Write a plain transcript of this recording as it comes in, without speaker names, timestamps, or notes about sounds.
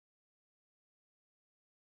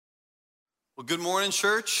Well, good morning,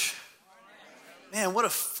 church. Man, what a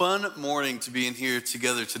fun morning to be in here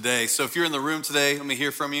together today. So if you're in the room today, let me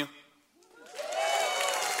hear from you.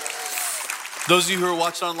 Those of you who are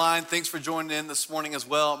watching online, thanks for joining in this morning as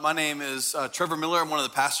well. My name is Trevor Miller. I'm one of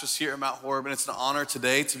the pastors here at Mount Horeb, and it's an honor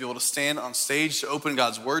today to be able to stand on stage to open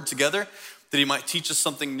God's Word together, that He might teach us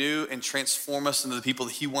something new and transform us into the people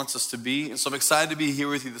that He wants us to be. And so I'm excited to be here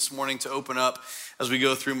with you this morning to open up as we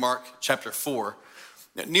go through Mark chapter 4.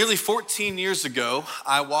 Nearly 14 years ago,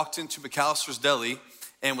 I walked into McAllister's Deli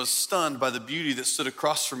and was stunned by the beauty that stood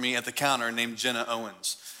across from me at the counter named Jenna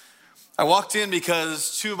Owens. I walked in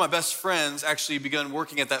because two of my best friends actually began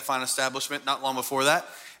working at that fine establishment not long before that.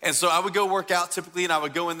 And so I would go work out typically, and I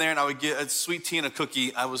would go in there and I would get a sweet tea and a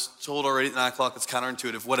cookie. I was told already at 9 o'clock, it's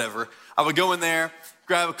counterintuitive, whatever. I would go in there,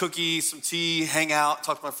 grab a cookie, some tea, hang out,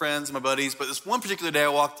 talk to my friends and my buddies. But this one particular day I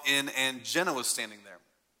walked in and Jenna was standing there.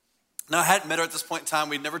 Now, I hadn't met her at this point in time.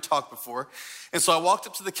 We'd never talked before. And so I walked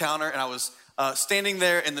up to the counter, and I was standing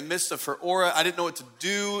there in the midst of her aura. I didn't know what to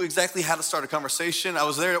do, exactly how to start a conversation. I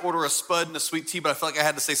was there to order a spud and a sweet tea, but I felt like I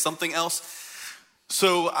had to say something else.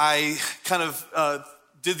 So I kind of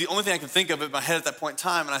did the only thing I could think of in my head at that point in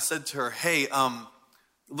time, and I said to her, hey,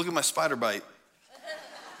 look at my spider bite.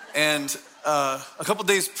 And a couple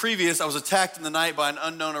days previous, I was attacked in the night by an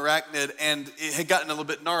unknown arachnid, and it had gotten a little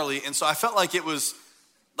bit gnarly. And so I felt like it was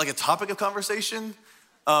like a topic of conversation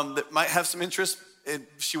that might have some interest.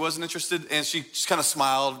 She wasn't interested, and she just kind of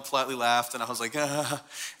smiled and politely laughed, and I was like, and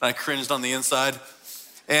I cringed on the inside.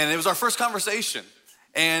 And it was our first conversation.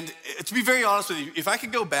 And to be very honest with you, if I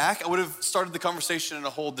could go back, I would have started the conversation in a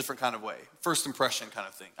whole different kind of way, first impression kind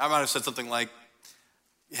of thing. I might have said something like,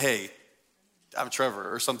 hey, I'm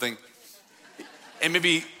Trevor, or something, and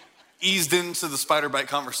maybe eased into the spider bite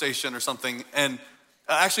conversation or something. And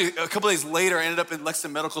actually, a couple days later, I ended up in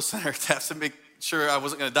Lexington Medical Center to make sure I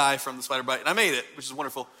wasn't going to die from the spider bite, and I made it, which is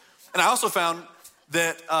wonderful. And I also found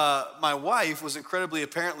that my wife was incredibly,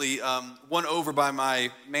 apparently, won over by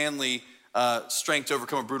my manly strength to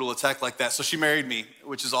overcome a brutal attack like that. So she married me,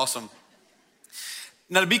 which is awesome.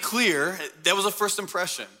 Now, to be clear, that was a first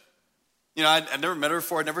impression. You know, I'd never met her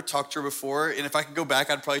before. I'd never talked to her before. And if I could go back,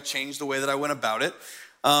 I'd probably change the way that I went about it.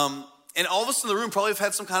 And all of us in the room probably have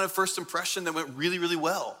had some kind of first impression that went really, really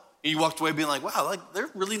well. And you walked away being like, wow, like they're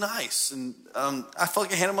really nice. And I felt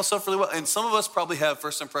like I handled myself really well. And some of us probably have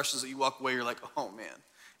first impressions that you walk away, you're like, oh man,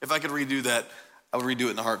 if I could redo that, I would redo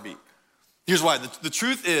it in a heartbeat. Here's why. The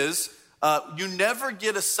truth is, you never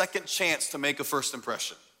get a second chance to make a first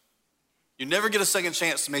impression. You never get a second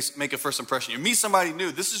chance to make a first impression. You meet somebody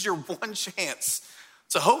new, this is your one chance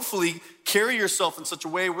to hopefully carry yourself in such a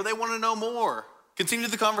way where they want to know more. Continue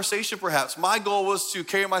the conversation, perhaps. My goal was to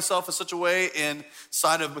carry myself in such a way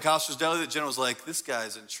inside of McAllister's Deli that Jen was like, this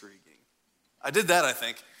guy's intriguing. I did that, I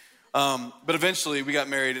think. But eventually, we got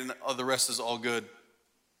married, and the rest is all good.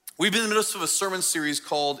 We've been in the midst of a sermon series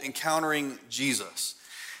called Encountering Jesus.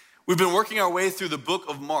 We've been working our way through the book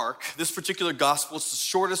of Mark. This particular gospel, it's the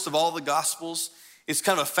shortest of all the gospels. It's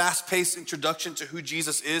kind of a fast-paced introduction to who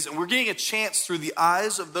Jesus is, and we're getting a chance through the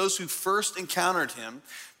eyes of those who first encountered him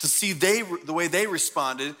to see the way they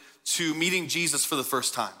responded to meeting Jesus for the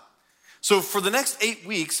first time. So for the next 8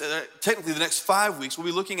 weeks, technically the next 5 weeks, we'll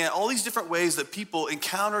be looking at all these different ways that people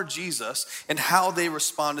encountered Jesus and how they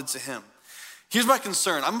responded to him. Here's my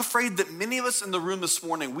concern. I'm afraid that many of us in the room this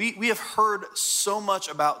morning, we have heard so much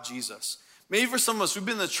about Jesus. Maybe for some of us, we've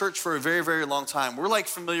been in the church for a very, very long time. We're like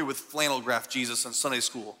familiar with flannel graph Jesus in Sunday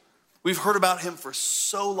school. We've heard about him for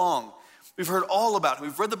so long. We've heard all about him.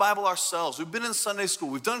 We've read the Bible ourselves. We've been in Sunday school.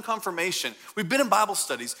 We've done confirmation. We've been in Bible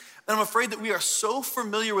studies. And I'm afraid that we are so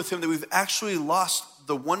familiar with him that we've actually lost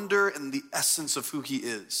the wonder and the essence of who he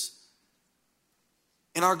is.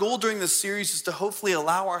 And our goal during this series is to hopefully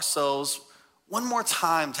allow ourselves one more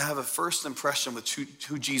time to have a first impression with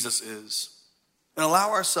who Jesus is. And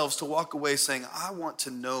allow ourselves to walk away saying, I want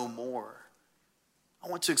to know more. I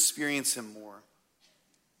want to experience him more.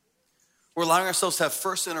 We're allowing ourselves to have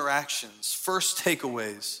first interactions, first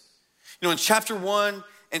takeaways. You know, in chapter 1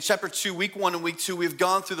 and chapter 2, week 1 and week 2, we've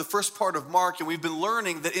gone through the first part of Mark, and we've been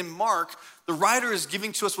learning that in Mark, the writer is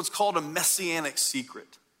giving to us what's called a messianic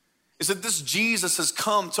secret. Is that this Jesus has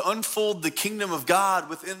come to unfold the kingdom of God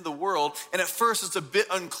within the world, and at first it's a bit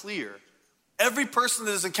unclear. Every person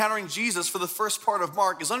that is encountering Jesus for the first part of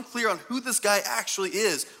Mark is unclear on who this guy actually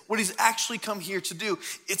is, what he's actually come here to do.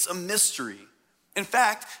 It's a mystery. In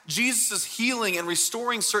fact, Jesus is healing and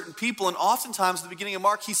restoring certain people, and oftentimes at the beginning of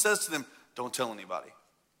Mark, he says to them, don't tell anybody.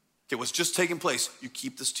 Okay, what's just taking place, you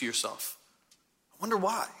keep this to yourself. I wonder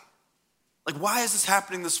why. Like, why is this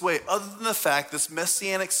happening this way? Other than the fact this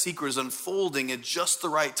messianic secret is unfolding at just the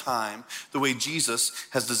right time, the way Jesus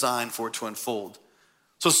has designed for it to unfold.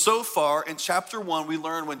 So far in chapter 1, we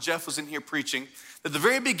learned when Jeff was in here preaching, at the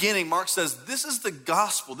very beginning, Mark says, this is the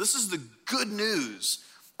gospel. This is the good news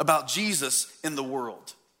about Jesus in the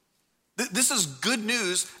world. This is good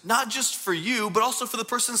news, not just for you, but also for the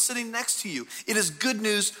person sitting next to you. It is good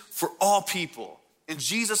news for all people. And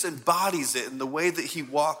Jesus embodies it in the way that he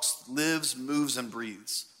walks, lives, moves, and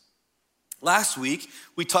breathes. Last week,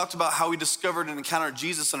 we talked about how we discovered and encountered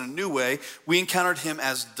Jesus in a new way. We encountered him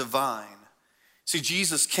as divine. See,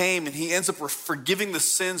 Jesus came and he ends up forgiving the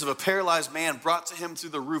sins of a paralyzed man brought to him through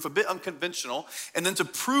the roof, a bit unconventional. And then to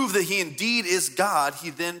prove that he indeed is God, he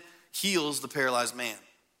then heals the paralyzed man.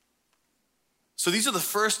 So these are the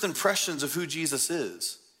first impressions of who Jesus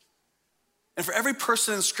is. And for every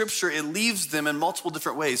person in Scripture, it leaves them in multiple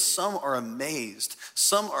different ways. Some are amazed,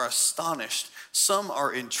 some are astonished, some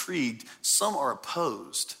are intrigued, some are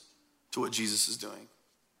opposed to what Jesus is doing.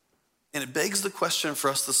 And it begs the question for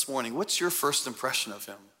us this morning, what's your first impression of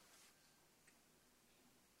him?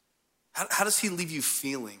 How does he leave you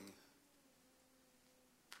feeling?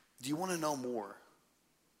 Do you want to know more?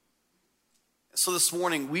 So this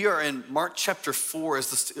morning, we are in Mark chapter 4 as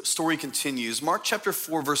the story continues. Mark chapter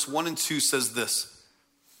 4, verse 1 and 2 says this.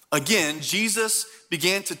 Again, Jesus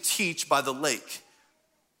began to teach by the lake.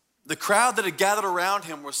 The crowd that had gathered around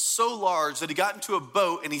him was so large that he got into a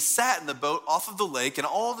boat and he sat in the boat off of the lake, and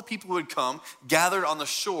all the people who had come gathered on the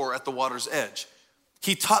shore at the water's edge.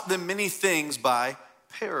 He taught them many things by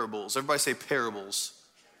parables. Everybody say parables.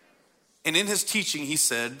 And in his teaching, he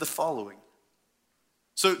said the following.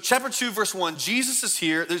 So chapter 2, verse 1, Jesus is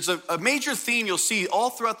here. There's a major theme you'll see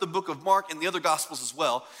all throughout the book of Mark and the other gospels as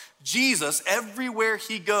well. Jesus, everywhere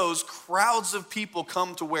he goes, crowds of people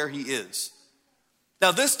come to where he is.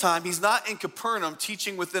 Now this time, he's not in Capernaum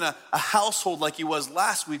teaching within a household like he was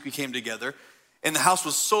last week we came together. And the house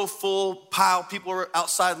was so full, people were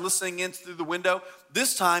outside listening in through the window.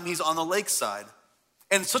 This time, he's on the lakeside.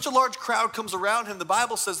 And such a large crowd comes around him, the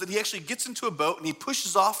Bible says that he actually gets into a boat and he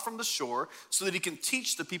pushes off from the shore so that he can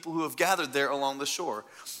teach the people who have gathered there along the shore.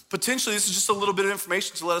 Potentially, this is just a little bit of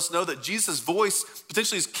information to let us know that Jesus' voice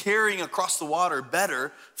potentially is carrying across the water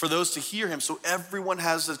better for those to hear him, so everyone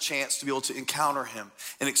has a chance to be able to encounter him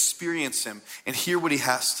and experience him and hear what he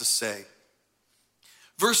has to say.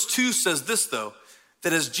 Verse 2 says this, though,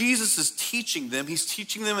 that as Jesus is teaching them, he's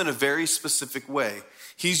teaching them in a very specific way.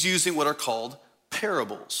 He's using what are called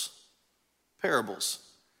parables. Parables.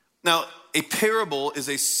 Now, a parable is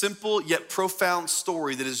a simple yet profound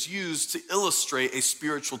story that is used to illustrate a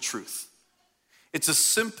spiritual truth. It's a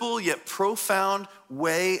simple yet profound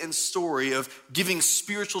way and story of giving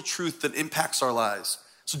spiritual truth that impacts our lives.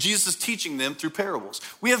 So Jesus is teaching them through parables.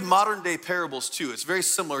 We have modern day parables too. It's very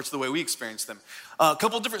similar to the way we experience them. A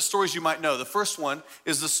couple of different stories you might know. The first one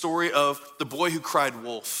is the story of the boy who cried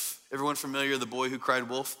wolf. Everyone familiar with the boy who cried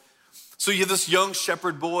wolf? So you have this young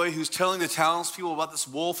shepherd boy who's telling the townspeople about this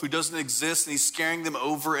wolf who doesn't exist, and he's scaring them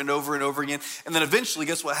over and over and over again. And then eventually,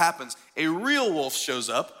 guess what happens? A real wolf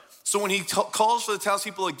shows up. So when he calls for the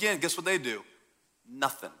townspeople again, guess what they do?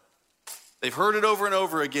 Nothing. They've heard it over and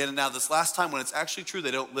over again, and now this last time when it's actually true,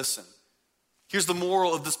 they don't listen. Here's the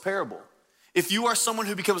moral of this parable. If you are someone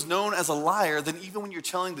who becomes known as a liar, then even when you're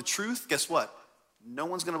telling the truth, guess what? No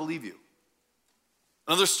one's going to believe you.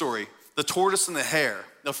 Another story. The tortoise and the hare.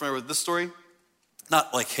 Y'all familiar with this story?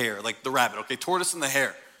 Not like hare, like the rabbit, okay? Tortoise and the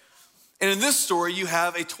hare. And in this story, you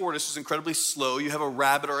have a tortoise who's incredibly slow. You have a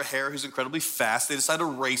rabbit or a hare who's incredibly fast. They decide to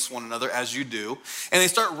race one another, as you do. And they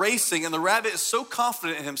start racing, and the rabbit is so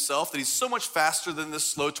confident in himself that he's so much faster than this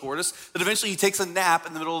slow tortoise that eventually he takes a nap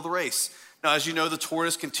in the middle of the race. Now, as you know, the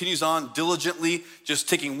tortoise continues on diligently, just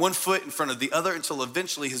taking one foot in front of the other until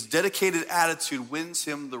eventually his dedicated attitude wins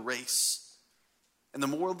him the race. And the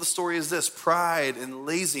moral of the story is this: pride and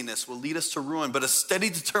laziness will lead us to ruin, but a steady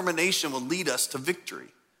determination will lead us to victory.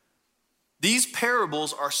 These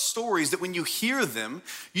parables are stories that when you hear them,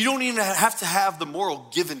 you don't even have to have the moral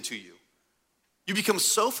given to you. You become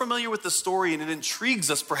so familiar with the story and it intrigues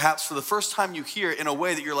us perhaps for the first time you hear it in a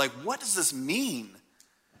way that you're like, what does this mean?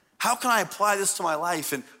 How can I apply this to my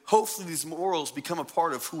life? And hopefully these morals become a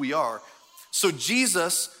part of who we are. So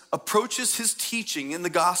Jesus approaches his teaching in the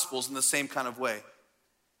Gospels in the same kind of way.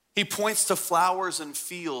 He points to flowers and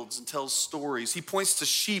fields and tells stories. He points to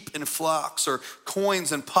sheep and flocks or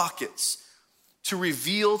coins and pockets to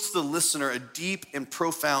reveal to the listener a deep and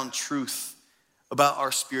profound truth about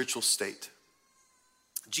our spiritual state.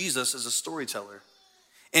 Jesus is a storyteller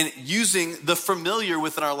and using the familiar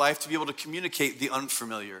within our life to be able to communicate the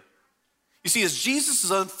unfamiliar. You see, as Jesus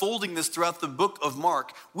is unfolding this throughout the book of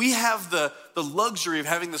Mark, we have the luxury of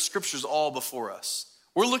having the scriptures all before us.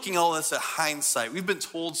 We're looking at all this at hindsight. We've been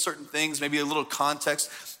told certain things, maybe a little context,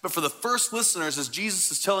 but for the first listeners, as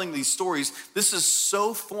Jesus is telling these stories, this is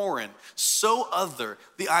so foreign, so other.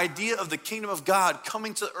 The idea of the kingdom of God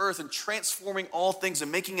coming to earth and transforming all things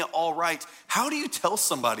and making it all right. How do you tell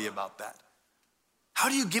somebody about that? How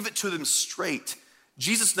do you give it to them straight?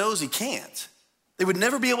 Jesus knows he can't. They would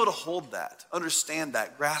never be able to hold that, understand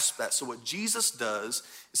that, grasp that. So what Jesus does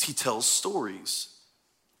is he tells stories.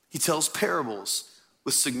 He tells parables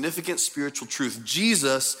with significant spiritual truth.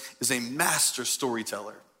 Jesus is a master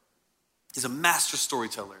storyteller. He's a master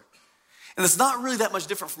storyteller. And it's not really that much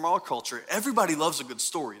different from our culture. Everybody loves a good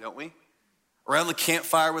story, don't we? Around the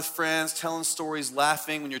campfire with friends, telling stories,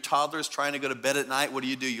 laughing. When your toddler is trying to go to bed at night, what do?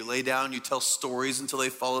 You lay down, you tell stories until they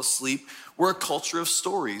fall asleep. We're a culture of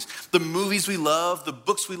stories. The movies we love, the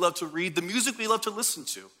books we love to read, the music we love to listen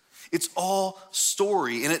to. It's all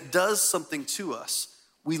story, and it does something to us.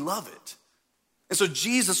 We love it. And so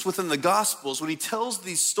Jesus, within the Gospels, when he tells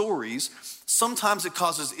these stories, sometimes it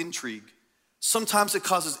causes intrigue. Sometimes it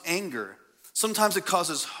causes anger. Sometimes it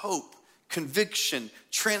causes hope, conviction,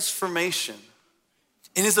 transformation.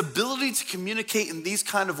 And his ability to communicate in these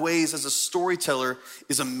kind of ways as a storyteller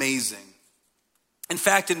is amazing. In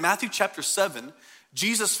fact, in Matthew chapter 7,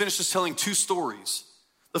 Jesus finishes telling two stories.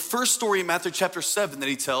 The first story in Matthew chapter 7 that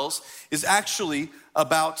he tells is actually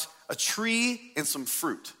about a tree and some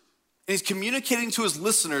fruit. And he's communicating to his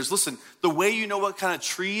listeners, listen, the way you know what kind of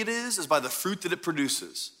tree it is by the fruit that it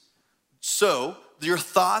produces. So your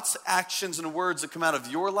thoughts, actions, and words that come out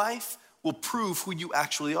of your life will prove who you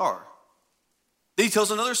actually are. Then he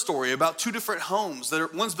tells another story about two different homes.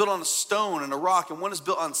 One's built on a stone and a rock, and one is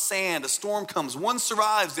built on sand. A storm comes. One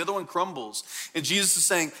survives, the other one crumbles. And Jesus is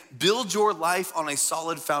saying, build your life on a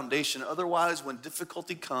solid foundation. Otherwise, when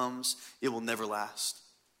difficulty comes, it will never last.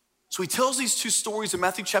 So he tells these two stories in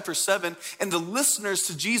Matthew chapter 7, and the listeners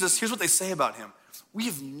to Jesus, here's what they say about him. We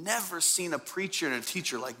have never seen a preacher and a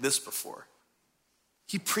teacher like this before.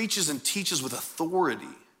 He preaches and teaches with authority,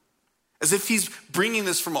 as if he's bringing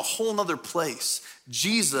this from a whole nother place.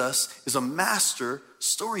 Jesus is a master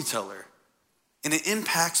storyteller, and it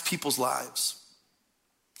impacts people's lives.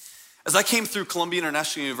 As I came through Columbia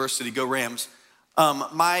International University, go Rams,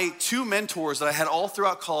 my two mentors that I had all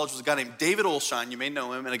throughout college was a guy named David Olshine, you may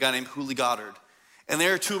know him, and a guy named Huli Goddard. And they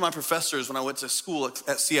are two of my professors when I went to school at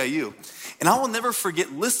CIU. And I will never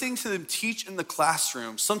forget listening to them teach in the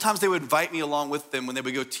classroom. Sometimes they would invite me along with them when they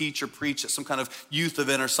would go teach or preach at some kind of youth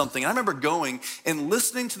event or something. And I remember going and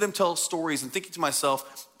listening to them tell stories and thinking to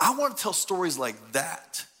myself, I want to tell stories like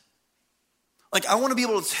that. Like I want to be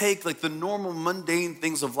able to take like the normal mundane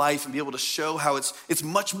things of life and be able to show how it's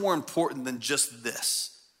much more important than just this.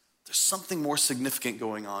 There's something more significant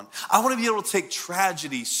going on. I want to be able to take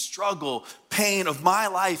tragedy, struggle, pain of my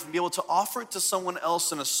life and be able to offer it to someone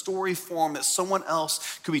else in a story form that someone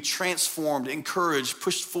else could be transformed, encouraged,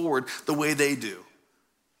 pushed forward the way they do.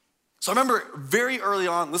 So I remember very early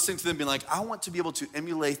on listening to them being like, I want to be able to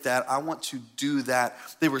emulate that. I want to do that.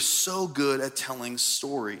 They were so good at telling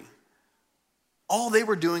story. All they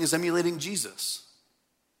were doing is emulating Jesus.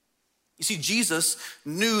 You see, Jesus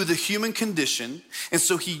knew the human condition, and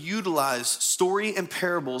so he utilized story and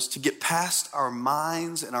parables to get past our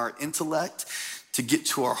minds and our intellect, to get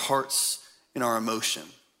to our hearts and our emotion.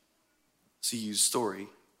 So he used story.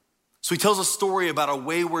 So he tells a story about a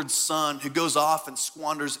wayward son who goes off and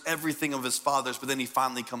squanders everything of his father's, but then he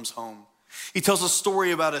finally comes home. He tells a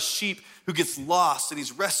story about a sheep who gets lost and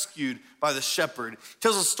he's rescued by the shepherd. He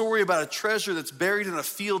tells a story about a treasure that's buried in a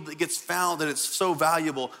field that gets found and it's so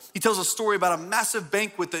valuable. He tells a story about a massive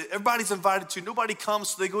banquet that everybody's invited to. Nobody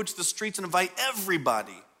comes, so they go to the streets and invite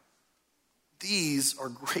everybody. These are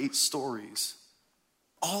great stories,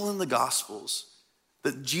 all in the Gospels,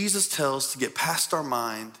 that Jesus tells to get past our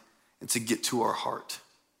mind and to get to our heart.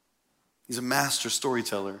 He's a master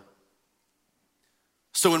storyteller.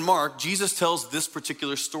 So in Mark, Jesus tells this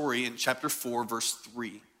particular story in chapter 4, verse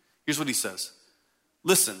 3. Here's what he says.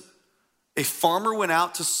 Listen, a farmer went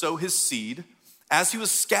out to sow his seed. As he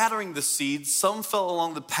was scattering the seed, some fell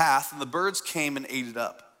along the path and the birds came and ate it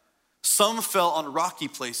up. Some fell on rocky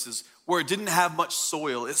places where it didn't have much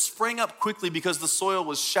soil. It sprang up quickly because the soil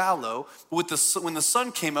was shallow, but when the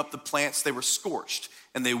sun came up, the plants, they were scorched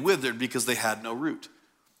and they withered because they had no root.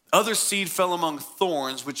 Other seed fell among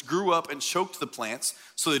thorns, which grew up and choked the plants,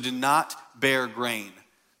 so they did not bear grain.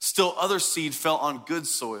 Still other seed fell on good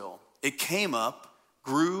soil. It came up,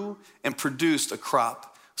 grew, and produced a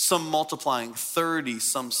crop, some multiplying 30,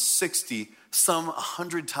 some 60, some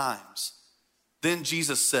 100 times. Then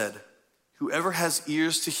Jesus said, Whoever has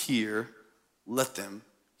ears to hear, let them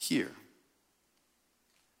hear.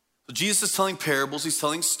 So Jesus is telling parables, he's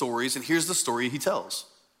telling stories, and here's the story he tells.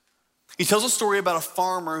 He tells a story about a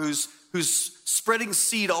farmer who's spreading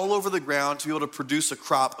seed all over the ground to be able to produce a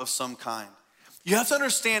crop of some kind. You have to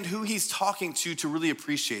understand who he's talking to really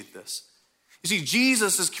appreciate this. You see,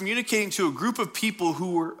 Jesus is communicating to a group of people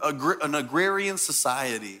who were an agrarian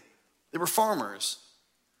society. They were farmers.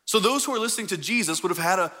 So those who are listening to Jesus would have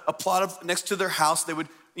had a plot next to their house. They would,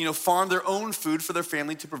 farm their own food for their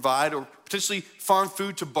family to provide, or potentially farm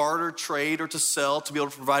food to barter, trade, or to sell to be able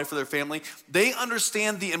to provide for their family. They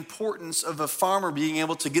understand the importance of a farmer being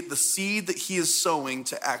able to get the seed that he is sowing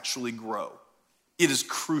to actually grow. It is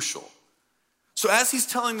crucial. So as he's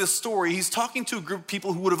telling this story, he's talking to a group of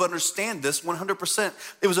people who would have understand this 100%.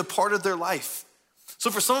 It was a part of their life. So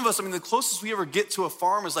for some of us, the closest we ever get to a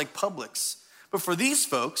farm is like Publix. But for these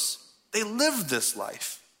folks, they lived this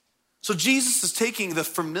life. So Jesus is taking the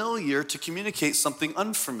familiar to communicate something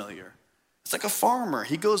unfamiliar. It's like a farmer.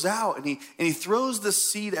 He goes out and he throws this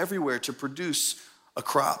seed everywhere to produce a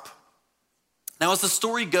crop. Now, as the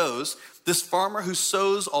story goes, this farmer who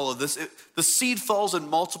sows all of this, the seed falls in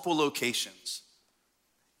multiple locations.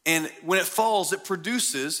 And when it falls, it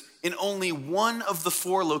produces in only one of the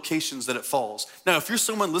 4 locations that it falls. Now, if you're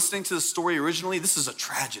someone listening to the story originally, this is a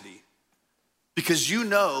tragedy. Because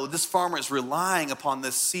this farmer is relying upon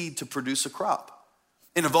this seed to produce a crop.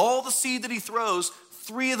 And of all the seed that he throws,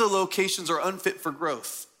 3 of the locations are unfit for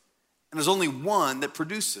growth. And there's only one that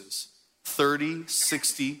produces 30,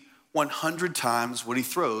 60, 100 times what he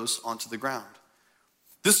throws onto the ground.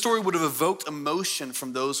 This story would have evoked emotion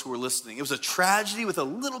from those who were listening. It was a tragedy with a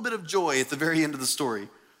little bit of joy at the very end of the story.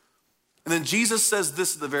 And then Jesus says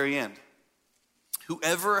this at the very end.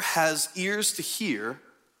 Whoever has ears to hear,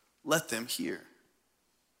 let them hear.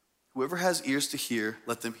 Whoever has ears to hear,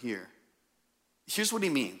 let them hear. Here's what he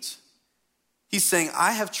means. He's saying,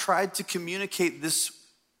 I have tried to communicate this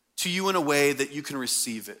to you in a way that you can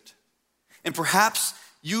receive it. And perhaps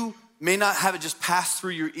you may not have it just pass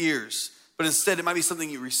through your ears, but instead it might be something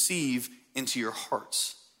you receive into your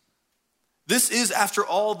hearts. This is, after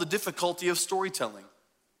all, the difficulty of storytelling.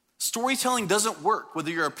 Storytelling doesn't work,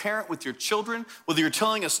 whether you're a parent with your children, whether you're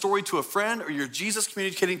telling a story to a friend, or you're Jesus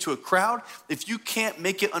communicating to a crowd. If you can't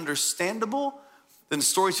make it understandable, then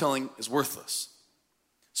storytelling is worthless.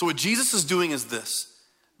 So what Jesus is doing is this.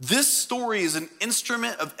 This story is an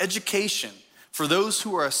instrument of education for those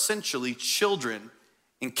who are essentially children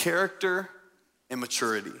in character and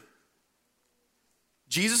maturity.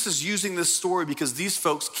 Jesus is using this story because these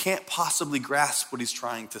folks can't possibly grasp what he's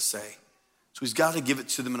trying to say. So he's got to give it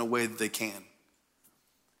to them in a way that they can.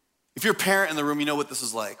 If you're a parent in the room, you know what this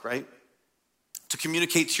is like, right? To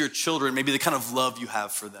communicate to your children maybe the kind of love you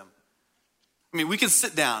have for them. We can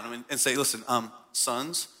sit down and say, listen,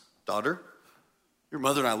 sons, daughter, your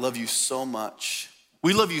mother and I love you so much.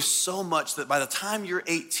 We love you so much that by the time you're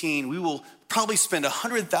 18, we will probably spend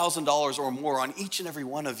 $100,000 or more on each and every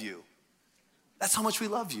one of you. That's how much we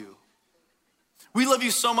love you. We love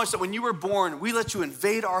you so much that when you were born, we let you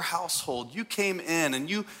invade our household. You came in and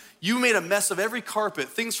you made a mess of every carpet,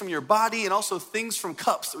 things from your body and also things from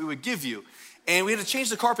cups that we would give you. And we had to change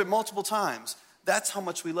the carpet multiple times. That's how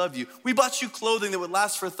much we love you. We bought you clothing that would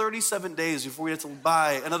last for 37 days before we had to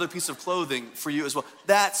buy another piece of clothing for you as well.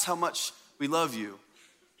 That's how much we love you.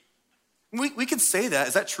 We can say that.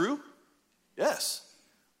 Is that true? Yes.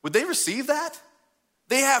 Would they receive that?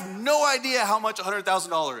 They have no idea how much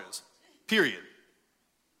 $100,000 is, period.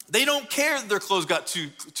 They don't care that their clothes got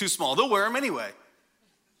too small. They'll wear them anyway.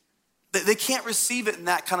 They can't receive it in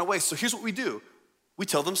that kind of way. So here's what we do. We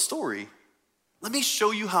tell them story. Let me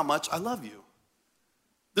show you how much I love you.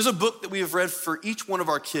 There's a book that we have read for each one of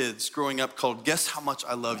our kids growing up called Guess How Much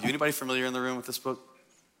I Love You. Anybody familiar in the room with this book?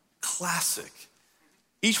 Classic.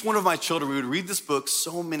 Each one of my children, we would read this book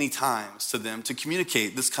so many times to them to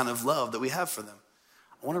communicate this kind of love that we have for them.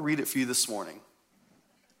 I want to read it for you this morning.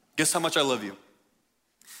 Guess how much I love you.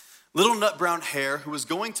 Little nut brown hare who was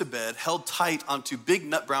going to bed held tight onto big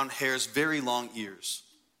nut brown hare's very long ears.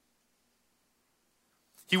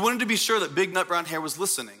 He wanted to be sure that big nut brown hare was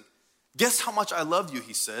listening. Guess how much I love you,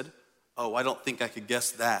 he said. Oh, I don't think I could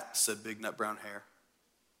guess that, said big nut brown hare.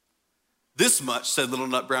 This much, said little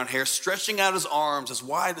nut brown hare, stretching out his arms as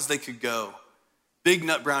wide as they could go. Big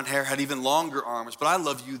nut brown hare had even longer arms, but I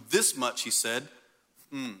love you this much, he said.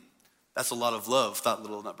 That's a lot of love, thought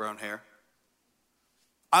little nut brown hare.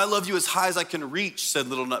 I love you as high as I can reach, said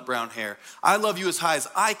little nut brown hare. I love you as high as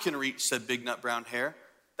I can reach, said big nut brown hare.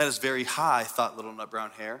 That is very high, thought little nut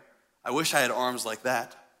brown hare. I wish I had arms like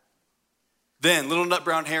that. Then little nut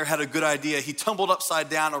brown hair had a good idea. He tumbled upside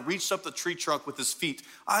down and reached up the tree trunk with his feet.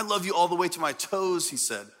 I love you all the way to my toes, he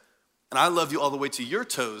said. And I love you all the way to your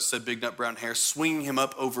toes, said big nut brown hair, swinging him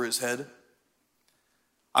up over his head.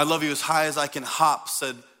 I love you as high as I can hop,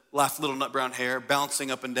 laughed little nut brown hair,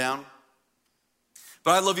 bouncing up and down.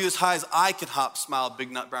 But I love you as high as I can hop, smiled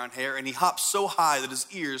big nut brown hair, and he hopped so high that his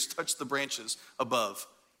ears touched the branches above.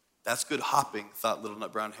 That's good hopping, thought little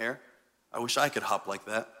nut brown hair. I wish I could hop like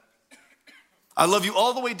that. I love you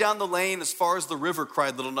all the way down the lane as far as the river,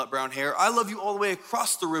 cried little nut brown hair. I love you all the way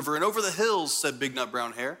across the river and over the hills, said big nut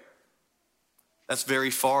brown hair. That's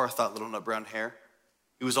very far, thought little nut brown hair.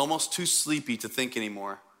 He was almost too sleepy to think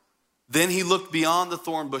anymore. Then he looked beyond the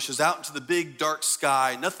thorn bushes out into the big dark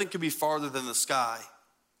sky. Nothing could be farther than the sky.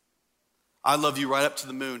 I love you right up to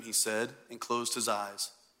the moon, he said, and closed his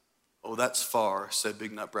eyes. Oh, that's far, said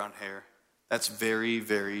big nut brown hair. That's very,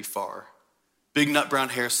 very far. Big nut brown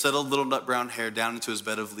hair settled little nut brown hair down into his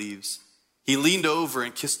bed of leaves. He leaned over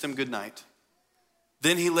and kissed him goodnight.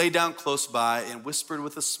 Then he lay down close by and whispered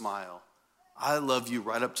with a smile, I love you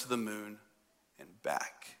right up to the moon and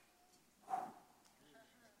back.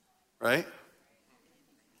 Right?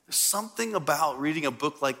 There's something about reading a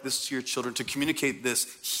book like this to your children to communicate this.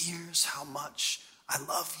 Here's how much I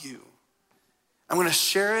love you. I'm going to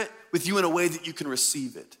share it with you in a way that you can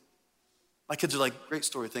receive it. My kids are like, great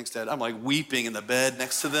story, thanks, Dad. I'm like weeping in the bed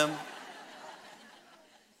next to them.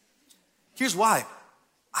 Here's why.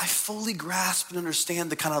 I fully grasp and understand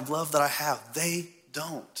the kind of love that I have. They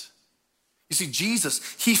don't. You see, Jesus,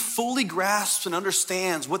 he fully grasps and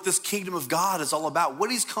understands what this kingdom of God is all about,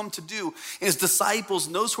 what he's come to do. And his disciples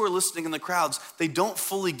and those who are listening in the crowds, they don't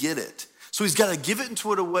fully get it. So he's got to give it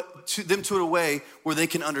to them in a way where they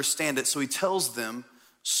can understand it. So he tells them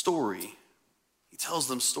story. He tells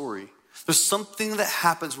them story. There's something that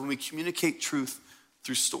happens when we communicate truth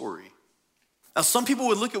through story. Now, some people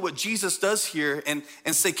would look at what Jesus does here and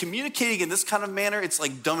say communicating in this kind of manner, it's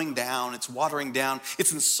like dumbing down, it's watering down,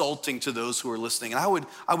 it's insulting to those who are listening. And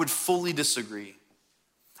I would fully disagree.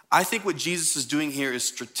 I think what Jesus is doing here is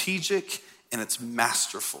strategic and it's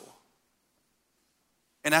masterful.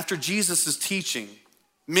 And after Jesus is teaching,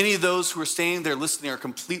 many of those who are standing there listening are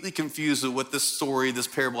completely confused with what this story, this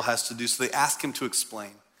parable has to do. So they ask him to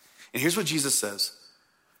explain. And here's what Jesus says.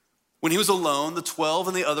 When he was alone, the 12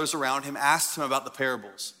 and the others around him asked him about the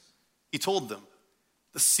parables. He told them,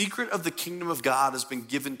 the secret of the kingdom of God has been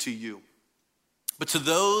given to you. But to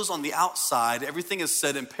those on the outside, everything is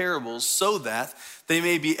said in parables so that they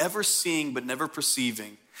may be ever seeing but never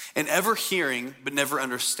perceiving, and ever hearing but never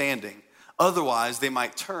understanding. Otherwise, they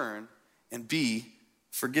might turn and be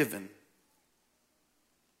forgiven.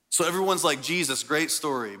 So everyone's like, Jesus, great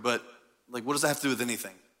story, but like, what does that have to do with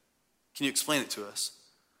anything? Can you explain it to us?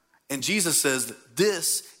 And Jesus says that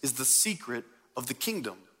this is the secret of the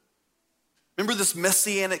kingdom. Remember this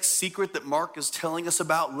messianic secret that Mark is telling us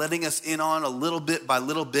about, letting us in on a little bit by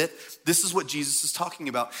little bit? This is what Jesus is talking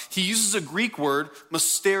about. He uses a Greek word,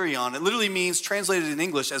 mysterion. It literally means, translated in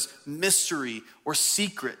English, as mystery or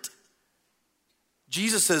secret.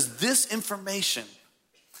 Jesus says this information,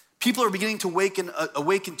 people are beginning to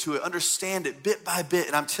awaken to it, understand it bit by bit,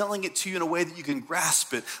 and I'm telling it to you in a way that you can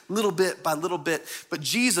grasp it little bit by little bit. But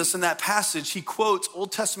Jesus, in that passage, he quotes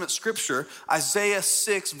Old Testament scripture, Isaiah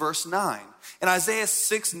 6, verse 9. In Isaiah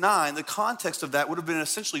 6, 9, the context of that would have been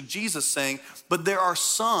essentially Jesus saying, but there are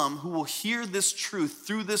some who will hear this truth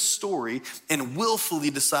through this story and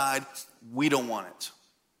willfully decide, we don't want it.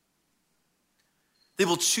 They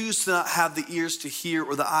will choose to not have the ears to hear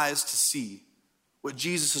or the eyes to see what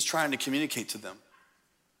Jesus is trying to communicate to them.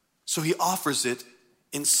 So he offers it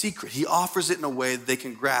in secret. He offers it in a way that they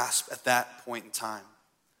can grasp at that point in time.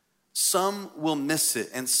 Some will miss it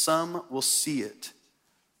and some will see it.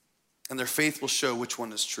 And their faith will show which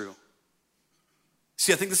one is true.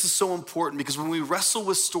 See, I think this is so important because when we wrestle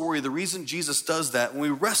with story, the reason Jesus does that, when we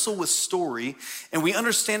wrestle with story and we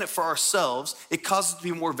understand it for ourselves, it causes it to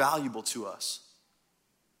be more valuable to us.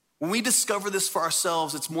 When we discover this for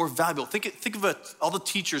ourselves, it's more valuable. Think of all the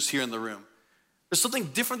teachers here in the room. There's something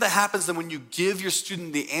different that happens than when you give your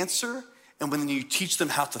student the answer and when you teach them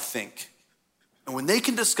how to think. And when they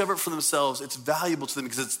can discover it for themselves, it's valuable to them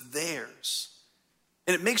because it's theirs.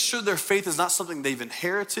 And it makes sure their faith is not something they've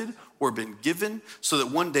inherited or been given so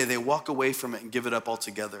that one day they walk away from it and give it up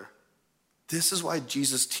altogether. This is why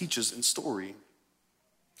Jesus teaches in story.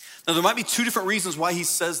 Now, there might be two different reasons why he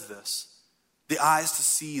says this. The eyes to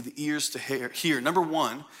see, the ears to hear. Number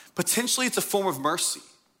one, potentially it's a form of mercy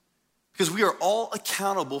because we are all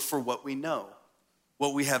accountable for what we know,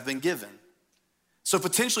 what we have been given. So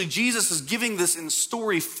potentially Jesus is giving this in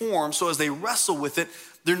story form, so as they wrestle with it,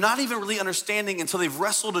 they're not even really understanding until they've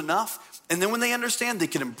wrestled enough, and then when they understand, they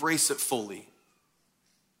can embrace it fully.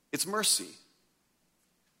 It's mercy,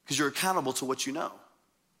 because you're accountable to what you know.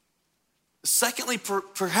 Secondly,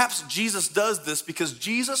 perhaps Jesus does this because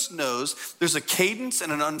Jesus knows there's a cadence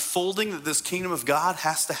and an unfolding that this kingdom of God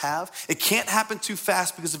has to have. It can't happen too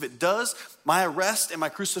fast, because if it does, my arrest and my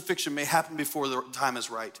crucifixion may happen before the time is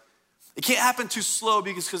right. It can't happen too slow,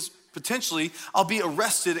 because potentially I'll be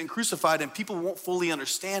arrested and crucified and people won't fully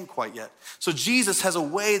understand quite yet. So Jesus has a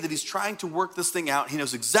way that he's trying to work this thing out. He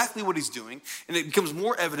knows exactly what he's doing, and it becomes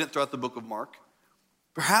more evident throughout the book of Mark.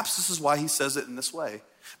 Perhaps this is why he says it in this way.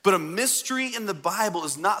 But a mystery in the Bible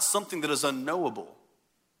is not something that is unknowable.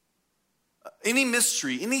 Any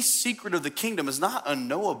mystery, any secret of the kingdom is not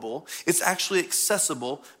unknowable. It's actually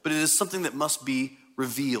accessible, but it is something that must be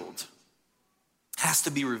revealed. It has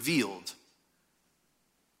to be revealed.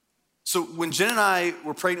 So when Jen and I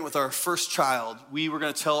were pregnant with our first child, we were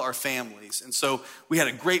going to tell our families. And so we had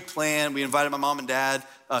a great plan. We invited my mom and dad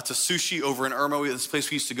to sushi over in Irma. This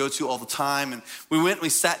place we used to go to all the time. And we went and we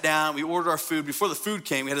sat down. We ordered our food. Before the food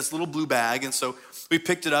came, we had this little blue bag. And so we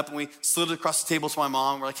picked it up and we slid it across the table to my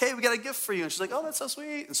mom. We're like, hey, we got a gift for you. And she's like, oh, that's so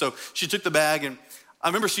sweet. And so she took the bag, and I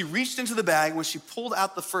remember she reached into the bag. When she pulled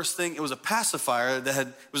out the first thing, it was a pacifier it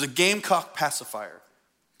was a Gamecock pacifier.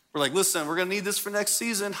 We're like, listen, we're gonna need this for next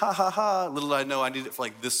season, ha, ha, ha. Little did I know I need it for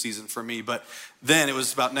like this season for me, but then it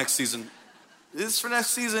was about next season. This for next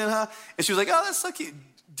season, huh? And she was like, oh, that's so cute.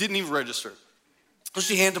 Didn't even register. So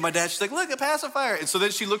she handed to my dad, she's like, look, a pacifier. And so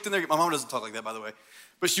then she looked in there, my mom doesn't talk like that, by the way.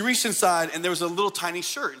 But she reached inside and there was a little tiny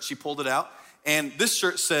shirt, and she pulled it out. And this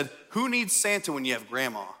shirt said, who needs Santa when you have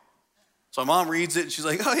grandma? So my mom reads it and she's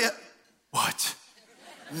like, oh yeah, what?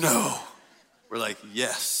 No. We're like,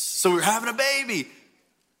 yes. So we're having a baby.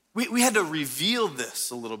 We had to reveal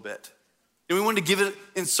this a little bit. And we wanted to give it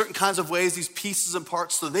in certain kinds of ways, these pieces and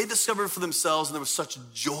parts, so they discovered it for themselves, and there was such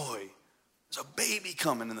joy. There's a baby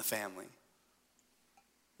coming in the family.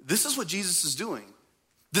 This is what Jesus is doing.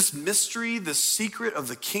 This mystery, this secret of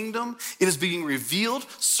the kingdom, it is being revealed,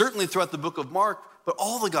 certainly throughout the book of Mark, but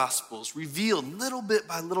all the gospels revealed little bit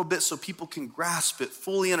by little bit so people can grasp it,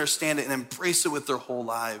 fully understand it, and embrace it with their whole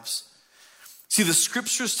lives. See, the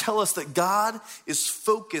scriptures tell us that God is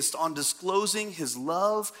focused on disclosing his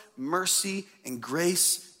love, mercy, and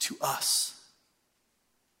grace to us.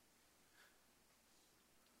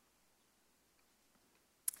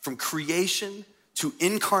 From creation to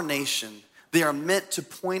incarnation, they are meant to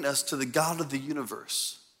point us to the God of the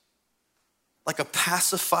universe. Like a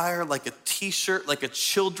pacifier, like a t-shirt, like a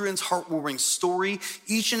children's heartwarming story,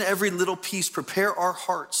 each and every little piece prepare our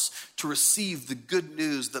hearts to receive the good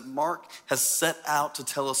news that Mark has set out to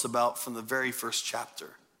tell us about from the very first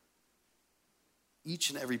chapter.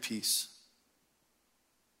 Each and every piece.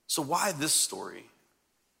 So why this story?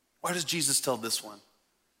 Why does Jesus tell this one?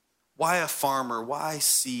 Why a farmer? Why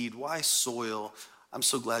seed? Why soil? I'm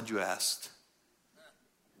so glad you asked.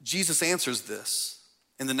 Jesus answers this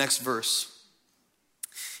in the next verse.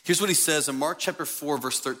 Here's what he says in Mark chapter 4,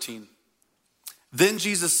 verse 13. Then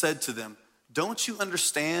Jesus said to them, don't you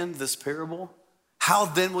understand this parable? How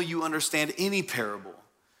then will you understand any parable?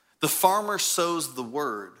 The farmer sows the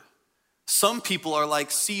word. Some people are like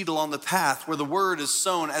seed along the path where the word is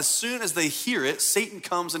sown. As soon as they hear it, Satan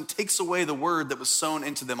comes and takes away the word that was sown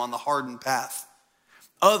into them on the hardened path.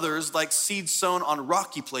 Others, like seed sown on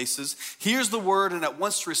rocky places, hears the word and at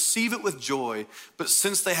once receive it with joy, but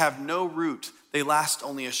since they have no root, they last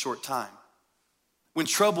only a short time. When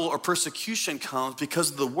trouble or persecution comes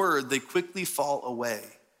because of the word, they quickly fall away.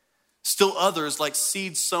 Still others, like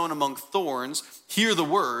seed sown among thorns, hear the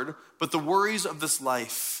word, but the worries of this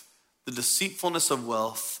life, the deceitfulness of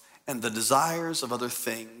wealth, and the desires of other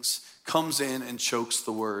things comes in and chokes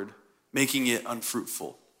the word, making it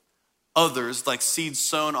unfruitful. Others, like seed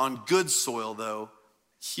sown on good soil, though,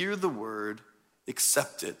 hear the word,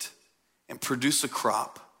 accept it, and produce a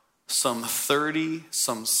crop, some 30,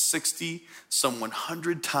 some 60, some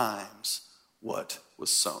 100 times what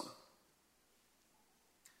was sown.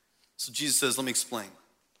 So Jesus says, let me explain.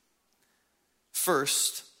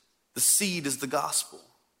 First, the seed is the gospel.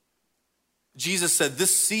 Jesus said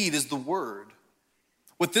this seed is the word.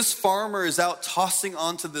 What this farmer is out tossing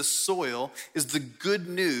onto this soil is the good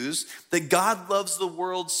news that God loves the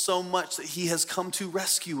world so much that he has come to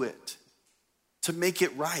rescue it, to make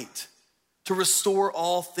it right, to restore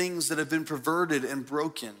all things that have been perverted and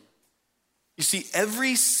broken. You see,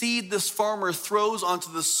 every seed this farmer throws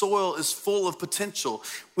onto the soil is full of potential.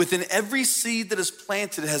 Within every seed that is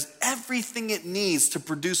planted, it has everything it needs to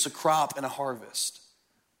produce a crop and a harvest.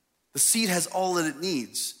 The seed has all that it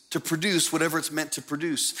needs to produce whatever it's meant to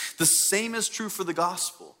produce. The same is true for the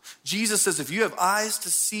gospel. Jesus says, if you have eyes to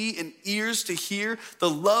see and ears to hear, the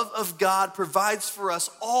love of God provides for us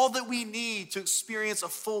all that we need to experience a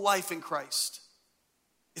full life in Christ.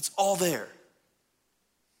 It's all there.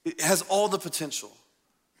 It has all the potential.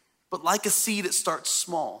 But like a seed, it starts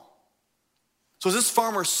small. So as this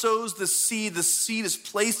farmer sows the seed is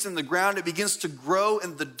placed in the ground. It begins to grow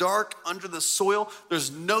in the dark under the soil. There's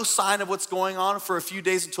no sign of what's going on for a few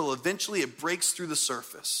days until eventually it breaks through the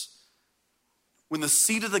surface. When the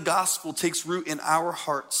seed of the gospel takes root in our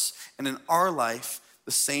hearts and in our life,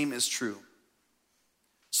 the same is true.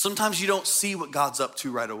 Sometimes you don't see what God's up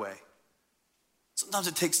to right away. Sometimes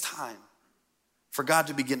it takes time for God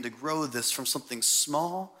to begin to grow this from something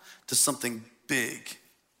small to something big.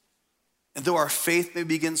 And though our faith may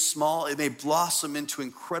begin small, it may blossom into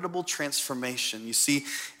incredible transformation. You see,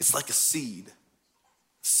 it's like a seed. The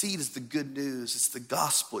seed is the good news. It's the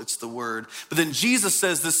gospel. It's the word. But then Jesus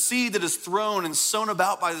says the seed that is thrown and sown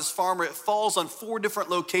about by this farmer, it falls on 4 different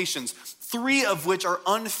locations, 3 of which are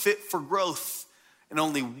unfit for growth, and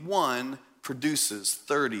only 1 produces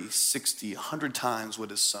 30, 60, 100 times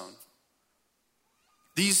what is sown.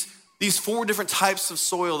 These 4 different types of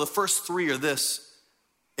soil, the first 3 are this: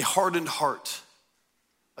 a hardened heart,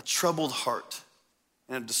 a troubled heart,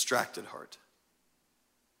 and a distracted heart.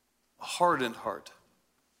 A hardened heart.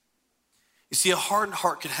 You see, a hardened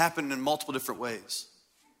heart can happen in multiple different ways.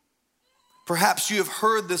 Perhaps you have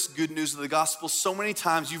heard this good news of the gospel so many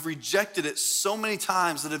times, you've rejected it so many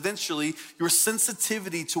times that eventually your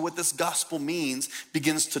sensitivity to what this gospel means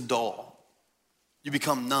begins to dull. You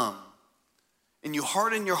become numb, and you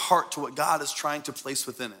harden your heart to what God is trying to place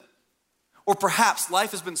within it. Or perhaps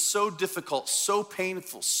life has been so difficult, so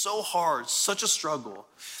painful, so hard, such a struggle,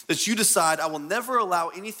 that you decide, I will never allow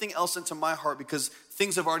anything else into my heart because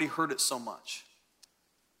things have already hurt it so much.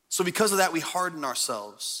 So because of that, we harden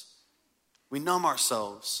ourselves. We numb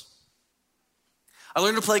ourselves. I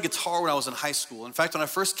learned to play guitar when I was in high school. In fact, when I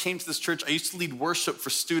first came to this church, I used to lead worship for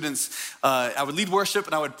students. I would lead worship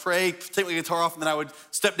and I would pray, take my guitar off, and then I would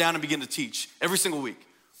step down and begin to teach every single week.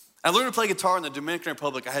 I learned to play guitar in the Dominican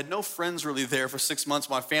Republic. I had no friends really there for 6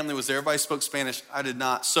 months. My family was there. Everybody spoke Spanish. I did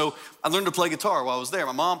not. So I learned to play guitar while I was there.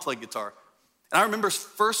 My mom played guitar. And I remember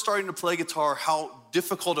first starting to play guitar, how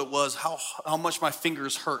difficult it was, how much my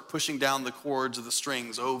fingers hurt pushing down the chords of the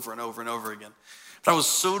strings over and over and over again. But I was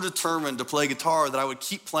so determined to play guitar that I would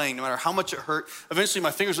keep playing no matter how much it hurt. Eventually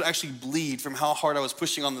my fingers would actually bleed from how hard I was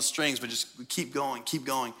pushing on the strings, but just keep going, keep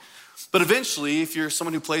going. But eventually, if you're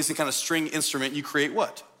someone who plays any kind of string instrument, you create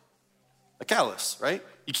what? A callus, right?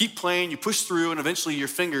 You keep playing, you push through, and eventually your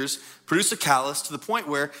fingers produce a callus to the point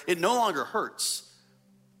where it no longer hurts.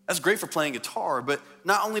 That's great for playing guitar, but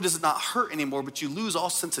not only does it not hurt anymore, but you lose all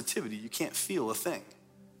sensitivity. You can't feel a thing.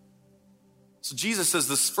 So Jesus says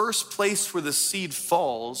this first place where the seed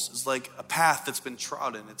falls is like a path that's been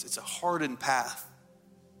trodden. It's a hardened path.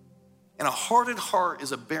 And a hardened heart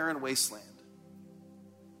is a barren wasteland.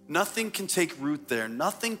 Nothing can take root there.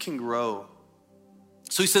 Nothing can grow.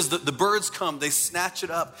 So he says that the birds come, they snatch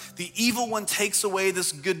it up. The evil one takes away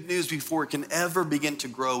this good news before it can ever begin to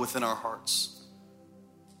grow within our hearts.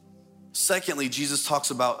 Secondly, Jesus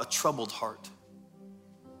talks about a troubled heart.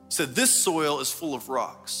 He said, this soil is full of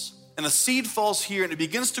rocks. And the seed falls here and it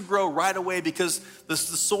begins to grow right away because the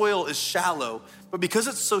soil is shallow. But because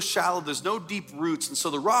it's so shallow, there's no deep roots. And so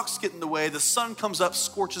the rocks get in the way. The sun comes up,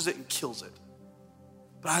 scorches it, and kills it.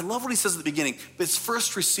 But I love what he says at the beginning. But it's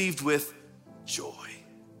first received with joy.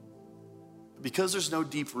 Because there's no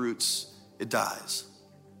deep roots, it dies.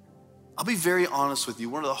 I'll be very honest with you.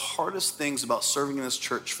 One of the hardest things about serving in this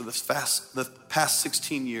church for the past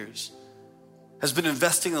 16 years has been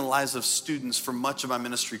investing in the lives of students for much of my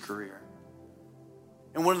ministry career.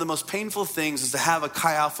 And one of the most painful things is to have a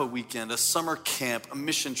Chi Alpha weekend, a summer camp, a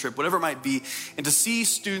mission trip, whatever it might be, and to see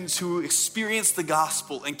students who experience the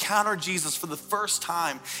gospel, encounter Jesus for the first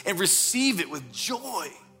time, and receive it with joy.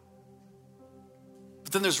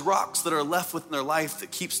 But then there's rocks that are left within their life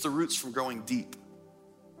that keeps the roots from growing deep.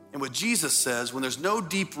 And what Jesus says, when there's no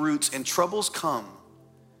deep roots and troubles come,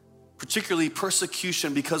 particularly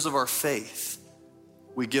persecution because of our faith,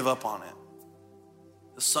 we give up on it.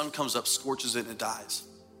 The sun comes up, scorches it, and it dies.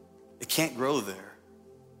 It can't grow there.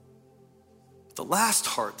 But the last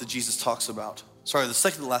heart that Jesus talks about, the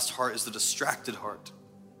second to last heart is the distracted heart.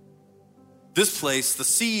 This place, the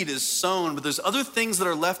seed is sown, but there's other things that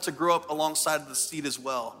are left to grow up alongside of the seed as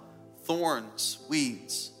well. Thorns,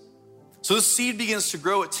 weeds. So the seed begins to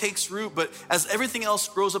grow, it takes root, but as everything else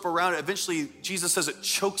grows up around it, eventually Jesus says it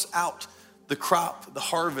chokes out the crop, the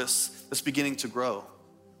harvest that's beginning to grow.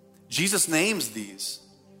 Jesus names these.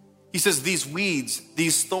 He says these weeds,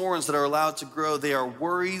 these thorns that are allowed to grow, they are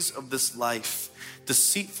worries of this life,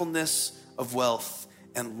 deceitfulness of wealth,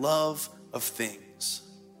 and love of things.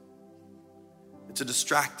 It's a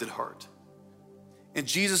distracted heart. And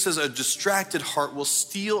Jesus says a distracted heart will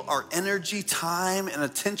steal our energy, time, and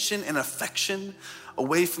attention and affection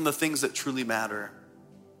away from the things that truly matter.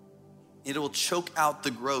 It will choke out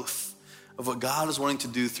the growth of what God is wanting to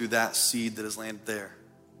do through that seed that has landed there.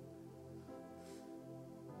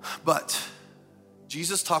 But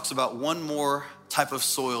Jesus talks about one more type of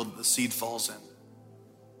soil that the seed falls in.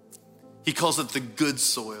 He calls it the good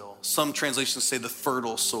soil. Some translations say the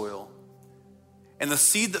fertile soil. And the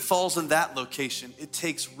seed that falls in that location, it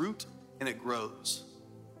takes root and it grows.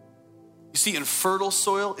 You see, in fertile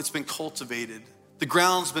soil, it's been cultivated. The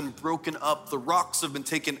ground's been broken up. The rocks have been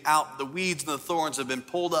taken out. The weeds and the thorns have been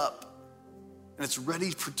pulled up. And it's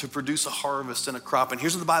ready to produce a harvest and a crop. And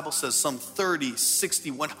here's what the Bible says, some 30, 60,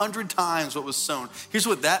 100 times what was sown. Here's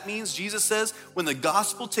what that means. Jesus says, when the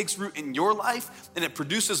gospel takes root in your life and it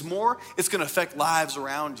produces more, it's gonna affect lives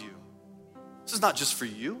around you. This is not just for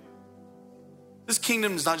you. This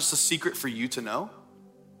kingdom is not just a secret for you to know.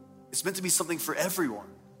 It's meant to be something for everyone.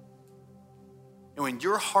 And when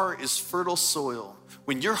your heart is fertile soil,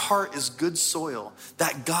 when your heart is good soil,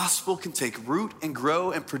 that gospel can take root and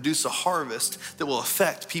grow and produce a harvest that will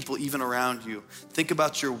affect people even around you. Think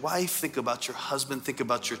about your wife, think about your husband, think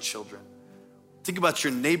about your children. Think about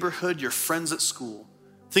your neighborhood, your friends at school.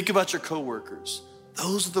 Think about your coworkers.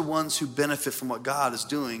 Those are the ones who benefit from what God is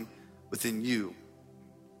doing within you.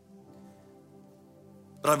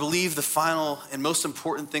 But I believe the final and most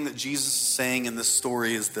important thing that Jesus is saying in this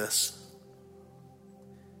story is this.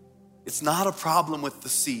 It's not a problem with the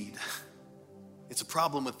seed. It's a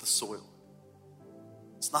problem with the soil.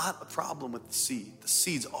 It's not a problem with the seed. The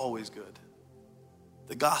seed's always good.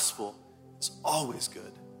 The gospel is always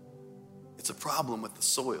good. It's a problem with the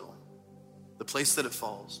soil, the place that it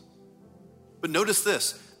falls. But notice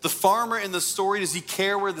this, the farmer in the story, does he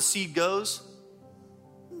care where the seed goes?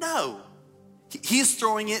 No. He's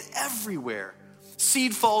throwing it everywhere.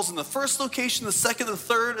 Seed falls in the first location, the second, the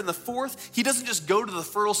third, and the fourth. He doesn't just go to the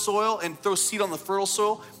fertile soil and throw seed on the fertile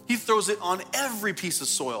soil. He throws it on every piece of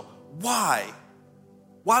soil. Why?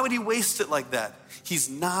 Why would he waste it like that?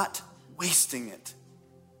 He's not wasting it.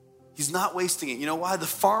 He's not wasting it. You know why? The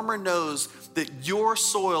farmer knows that your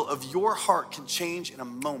soil of your heart can change in a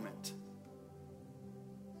moment.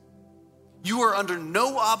 You are under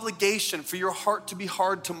no obligation for your heart to be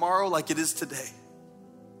hard tomorrow like it is today.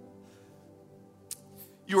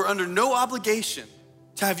 You are under no obligation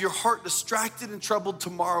to have your heart distracted and troubled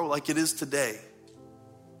tomorrow like it is today.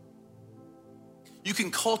 You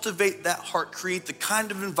can cultivate that heart, create the kind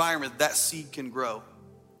of environment that seed can grow.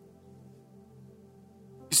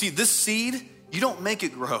 You see, this seed, you don't make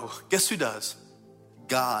it grow. Guess who does?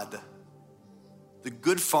 God, the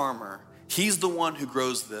good farmer. He's the one who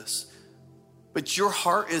grows this. But your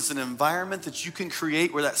heart is an environment that you can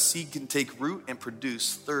create where that seed can take root and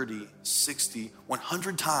produce 30, 60,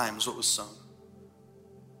 100 times what was sown.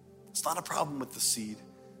 It's not a problem with the seed.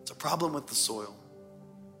 It's a problem with the soil.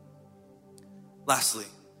 Lastly,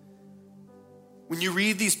 when you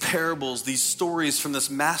read these parables, these stories from this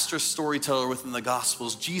master storyteller within the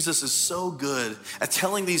Gospels, Jesus is so good at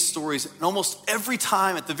telling these stories. And almost every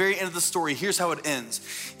time at the very end of the story, here's how it ends.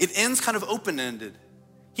 It ends kind of open-ended.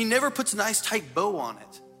 He never puts a nice tight bow on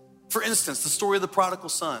it. For instance, the story of the prodigal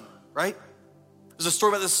son, right? There's a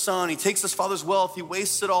story about this son. He takes his father's wealth. He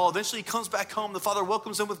wastes it all. Eventually he comes back home. The father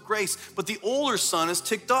welcomes him with grace. But the older son is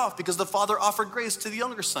ticked off because the father offered grace to the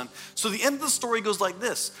younger son. So the end of the story goes like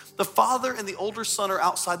this. The father and the older son are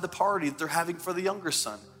outside the party that they're having for the younger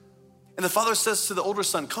son. And the father says to the older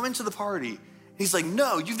son, come into the party. And he's like,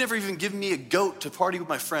 no, you've never even given me a goat to party with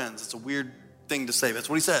my friends. It's a weird thing to say. But that's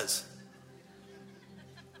what he says.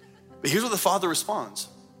 But here's what the father responds.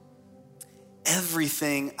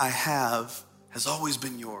 Everything I have has always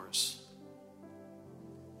been yours.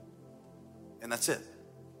 And that's it.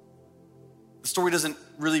 The story doesn't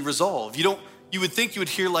really resolve. You would think you would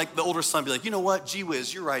hear like the older son be like, you know what, gee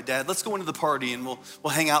whiz, you're right, Dad. Let's go into the party and we'll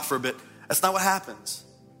hang out for a bit. That's not what happens.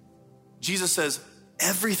 Jesus says,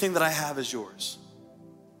 everything that I have is yours.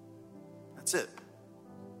 That's it.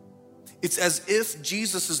 It's as if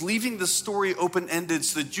Jesus is leaving the story open-ended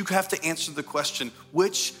so that you have to answer the question,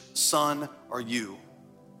 which son are you?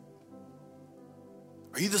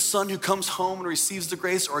 Are you the son who comes home and receives the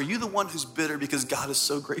grace, or are you the one who's bitter because God is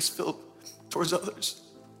so grace-filled towards others?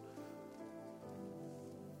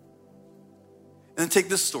 And then take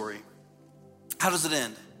this story. How does it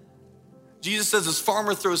end? Jesus says this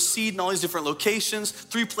farmer throws seed in all these different locations,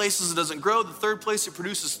 3 places it doesn't grow, the 3rd place it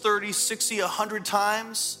produces 30, 60, 100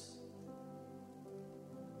 times.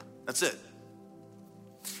 That's it.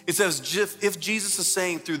 It's as if Jesus is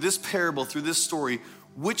saying through this parable, through this story,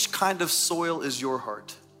 which kind of soil is your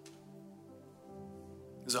heart?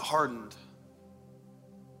 Is it hardened?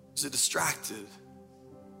 Is it distracted?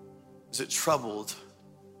 Is it troubled?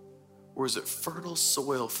 Or is it fertile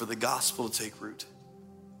soil for the gospel to take root?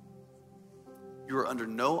 You are under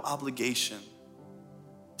no obligation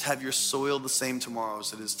to have your soil the same tomorrow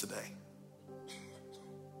as it is today.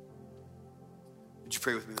 Would you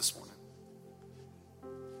pray with me this morning?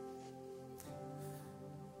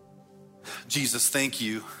 Jesus, thank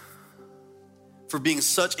you for being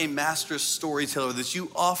such a master storyteller that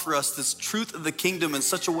you offer us this truth of the kingdom in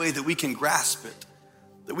such a way that we can grasp it,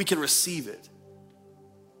 that we can receive it.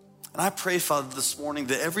 And I pray, Father, this morning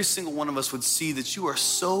that every single one of us would see that you are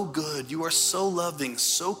so good, you are so loving,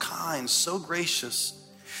 so kind, so gracious,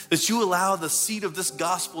 that you allow the seed of this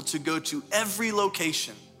gospel to go to every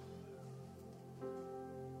location,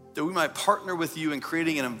 that we might partner with you in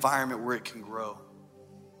creating an environment where it can grow.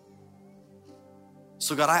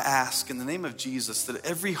 So God, I ask in the name of Jesus that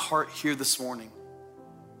every heart here this morning,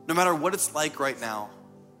 no matter what it's like right now,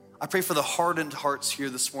 I pray for the hardened hearts here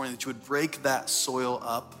this morning that you would break that soil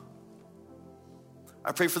up.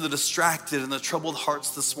 I pray for the distracted and the troubled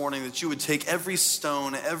hearts this morning that you would take every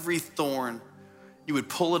stone, every thorn, you would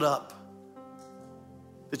pull it up,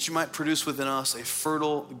 that you might produce within us a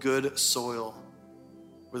fertile, good soil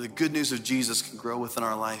where the good news of Jesus can grow within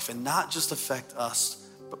our life and not just affect us,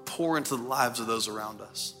 but pour into the lives of those around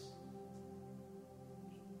us.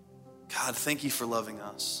 God, thank you for loving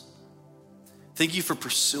us. Thank you for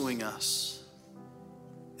pursuing us.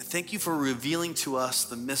 And thank you for revealing to us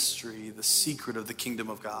the mystery, the secret of the kingdom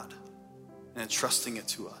of God and entrusting it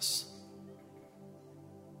to us.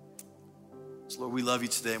 So Lord, we love you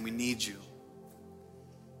today and we need you.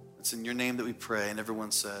 It's in your name that we pray. And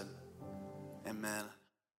everyone said, amen.